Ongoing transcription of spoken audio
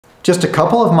Just a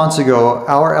couple of months ago,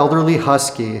 our elderly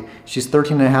husky, she's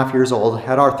 13 and a half years old,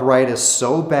 had arthritis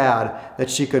so bad that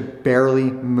she could barely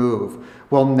move.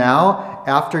 Well, now,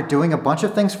 after doing a bunch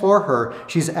of things for her,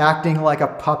 she's acting like a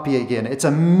puppy again. It's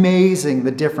amazing the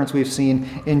difference we've seen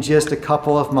in just a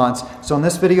couple of months. So in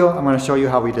this video, I'm going to show you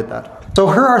how we did that. So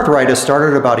her arthritis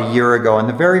started about a year ago, and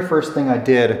the very first thing I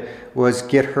did was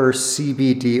get her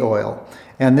CBD oil.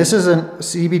 And this is a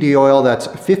CBD oil that's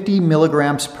 50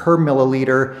 milligrams per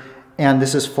milliliter. And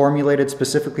this is formulated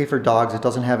specifically for dogs. It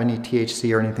doesn't have any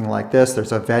THC or anything like this.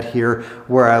 There's a vet here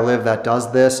where I live that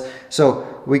does this.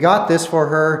 So we got this for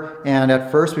her, and at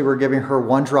first we were giving her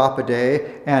 1 drop a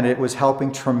day, and it was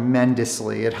helping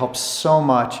tremendously. It helped so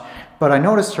much. But I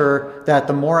noticed that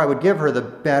the more I would give her, the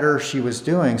better she was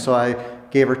doing. So I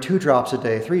gave her 2 drops a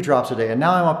day, 3 drops a day, and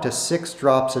now I'm up to 6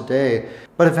 drops a day.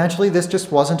 But eventually this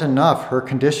just wasn't enough. Her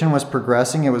condition was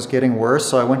progressing, it was getting worse,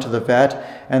 so I went to the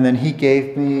vet, and then he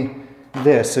gave me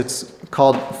this. It's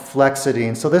called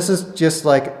Flexadin. So this is just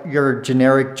like your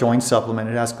generic joint supplement.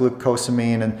 It has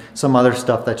glucosamine and some other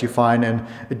stuff that you find in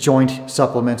joint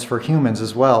supplements for humans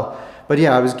as well. But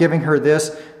yeah, I was giving her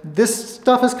this. This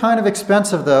stuff is kind of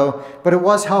expensive though, but it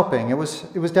was helping. It was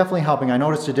definitely helping. I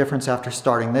noticed a difference after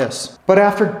starting this. But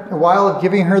after a while of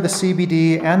giving her the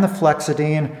CBD and the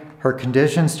Flexadin, her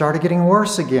condition started getting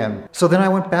worse again. So then I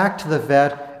went back to the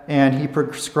vet, and he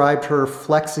prescribed her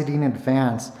Flexadin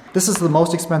Advanced. This is the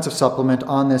most expensive supplement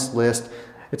on this list.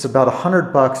 It's about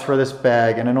 $100 for this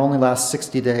bag, and it only lasts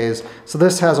 60 days. So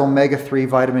this has omega-3,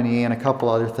 vitamin E, and a couple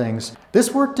other things.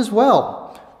 This worked as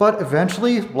well, but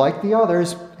eventually, like the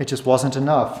others, it just wasn't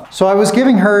enough. So I was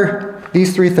giving her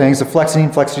these 3 things, the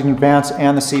Flexadin, Flexadin Advanced,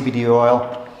 and the CBD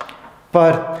oil.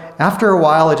 But after a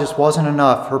while, it just wasn't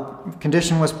enough. Her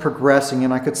condition was progressing,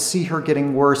 and I could see her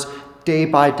getting worse day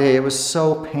by day. It was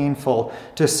so painful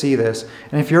to see this.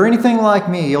 And if you're anything like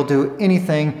me, you'll do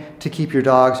anything to keep your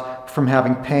dogs from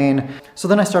having pain. So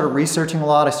then I started researching a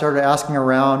lot. I started asking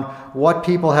around what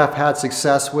people have had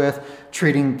success with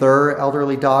treating their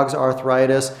elderly dogs'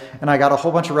 arthritis. And I got a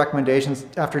whole bunch of recommendations.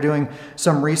 After doing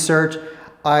some research,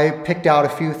 I picked out a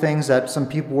few things that some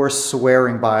people were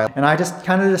swearing by. And I just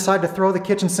kind of decided to throw the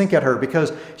kitchen sink at her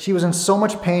because she was in so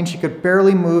much pain. She could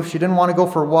barely move. She didn't want to go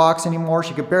for walks anymore.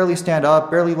 She could barely stand up,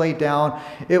 barely lay down.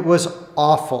 It was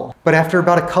awful. But after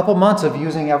about a couple months of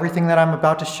using everything that I'm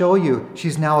about to show you,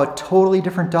 she's now a totally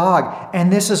different dog.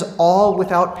 And this is all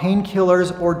without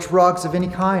painkillers or drugs of any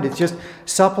kind. It's just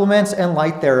supplements and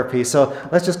light therapy. So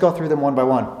let's just go through them one by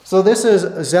one. So this is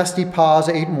Zesty Paws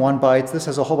 8-in-1 Bites. This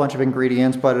has a whole bunch of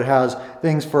ingredients, but it has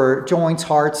things for joints,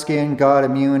 heart, skin, gut,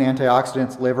 immune,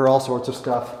 antioxidants, liver, all sorts of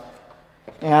stuff.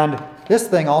 And this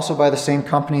thing, also by the same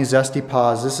company, Zesty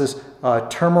Paws, this is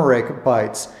Turmeric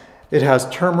Bites. It has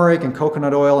turmeric and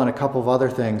coconut oil and a couple of other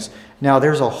things. Now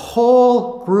there's a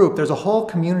whole group, there's a whole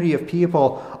community of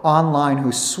people online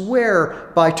who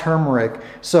swear by turmeric.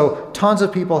 So tons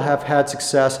of people have had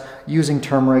success using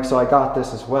turmeric, so I got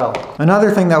this as well.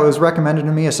 Another thing that was recommended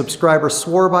to me, a subscriber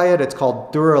swore by it, it's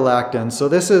called Duralactin. So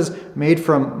this is made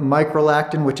from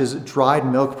microlactin, which is dried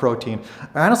milk protein.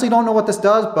 I honestly don't know what this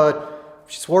does, but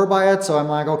she swore by it, so I'm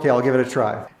like, okay, I'll give it a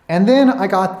try. And then I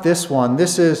got this one.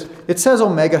 This is, it says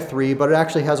omega-3, but it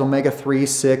actually has omega-3,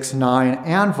 6, 9,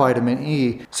 and vitamin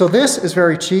E. So this is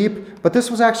very cheap, but this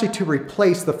was actually to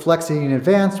replace the Flexadin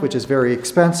Advanced, which is very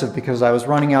expensive because I was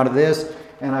running out of this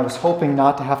and I was hoping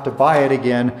not to have to buy it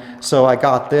again. So I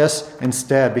got this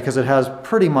instead because it has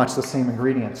pretty much the same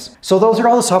ingredients. So those are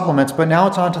all the supplements, but now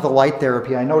it's on to the light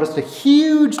therapy. I noticed a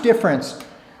huge difference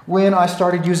when I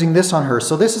started using this on her.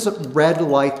 So this is a red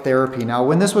light therapy. Now,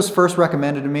 when this was first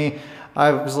recommended to me,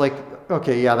 I was like,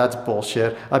 okay, yeah, that's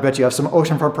bullshit. I bet you have some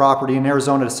oceanfront property in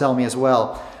Arizona to sell me as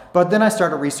well. But then I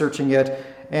started researching it,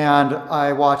 and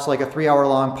I watched like a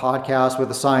 3-hour-long podcast with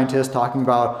a scientist talking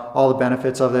about all the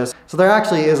benefits of this. So there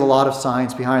actually is a lot of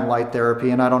science behind light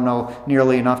therapy, and I don't know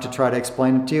nearly enough to try to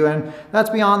explain it to you, and that's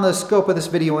beyond the scope of this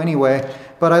video anyway.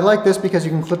 But I like this because you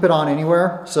can clip it on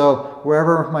anywhere. So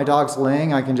wherever my dog's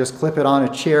laying, I can just clip it on a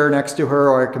chair next to her,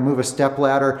 or I can move a step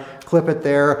ladder, clip it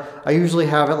there. I usually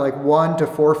have it like 1 to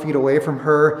 4 feet away from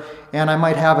her, and I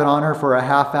might have it on her for a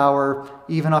half hour,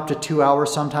 even up to 2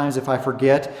 hours sometimes if I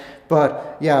forget.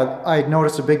 But yeah, I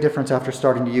noticed a big difference after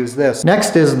starting to use this.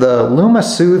 Next is the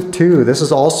LumaSoothe 2. This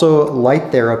is also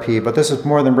light therapy, but this is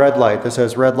more than red light. This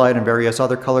has red light and various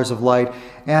other colors of light,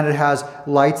 and it has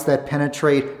lights that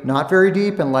penetrate not very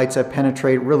deep and lights that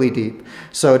penetrate really deep.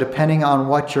 So depending on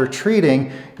what you're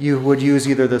treating, you would use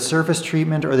either the surface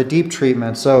treatment or the deep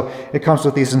treatment. So it comes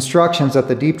with these instructions that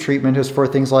the deep treatment is for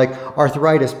things like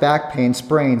arthritis, back pain,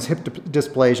 sprains, hip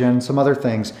dysplasia, and some other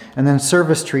things. And then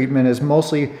surface treatment is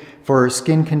mostly for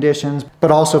skin conditions,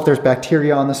 but also if there's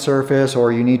bacteria on the surface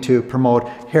or you need to promote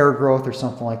hair growth or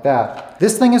something like that.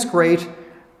 This thing is great,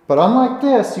 but unlike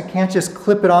this, you can't just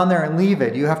clip it on there and leave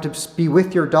it. You have to be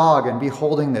with your dog and be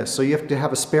holding this. So you have to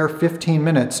have a spare 15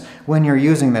 minutes when you're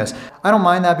using this. I don't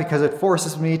mind that because it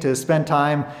forces me to spend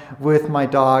time with my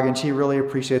dog, and she really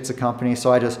appreciates the company.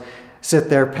 So I just sit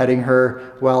there petting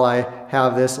her while I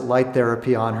have this light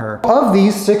therapy on her. Of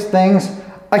these 6 things,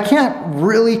 I can't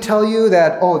really tell you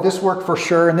that, oh, this worked for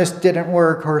sure and this didn't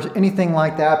work or anything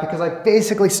like that, because I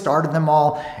basically started them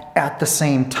all at the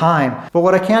same time. But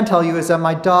what I can tell you is that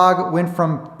my dog went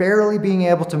from barely being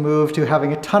able to move to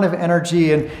having a ton of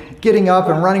energy and getting up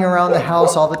and running around the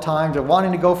house all the time, to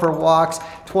wanting to go for walks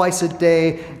twice a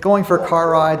day, going for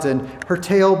car rides, and her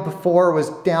tail before was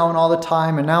down all the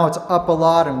time and now it's up a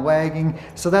lot and wagging.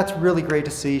 So that's really great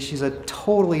to see. She's a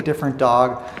totally different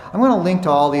dog. I'm going to link to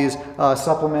all these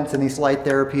supplements and these light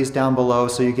therapies down below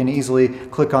so you can easily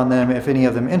click on them if any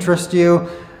of them interest you.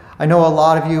 I know a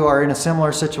lot of you are in a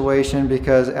similar situation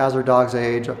because as their dogs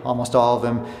age, almost all of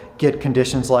them get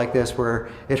conditions like this where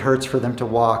it hurts for them to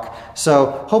walk.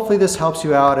 So hopefully this helps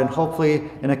you out, and hopefully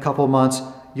in a couple months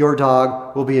your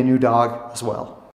dog will be a new dog as well.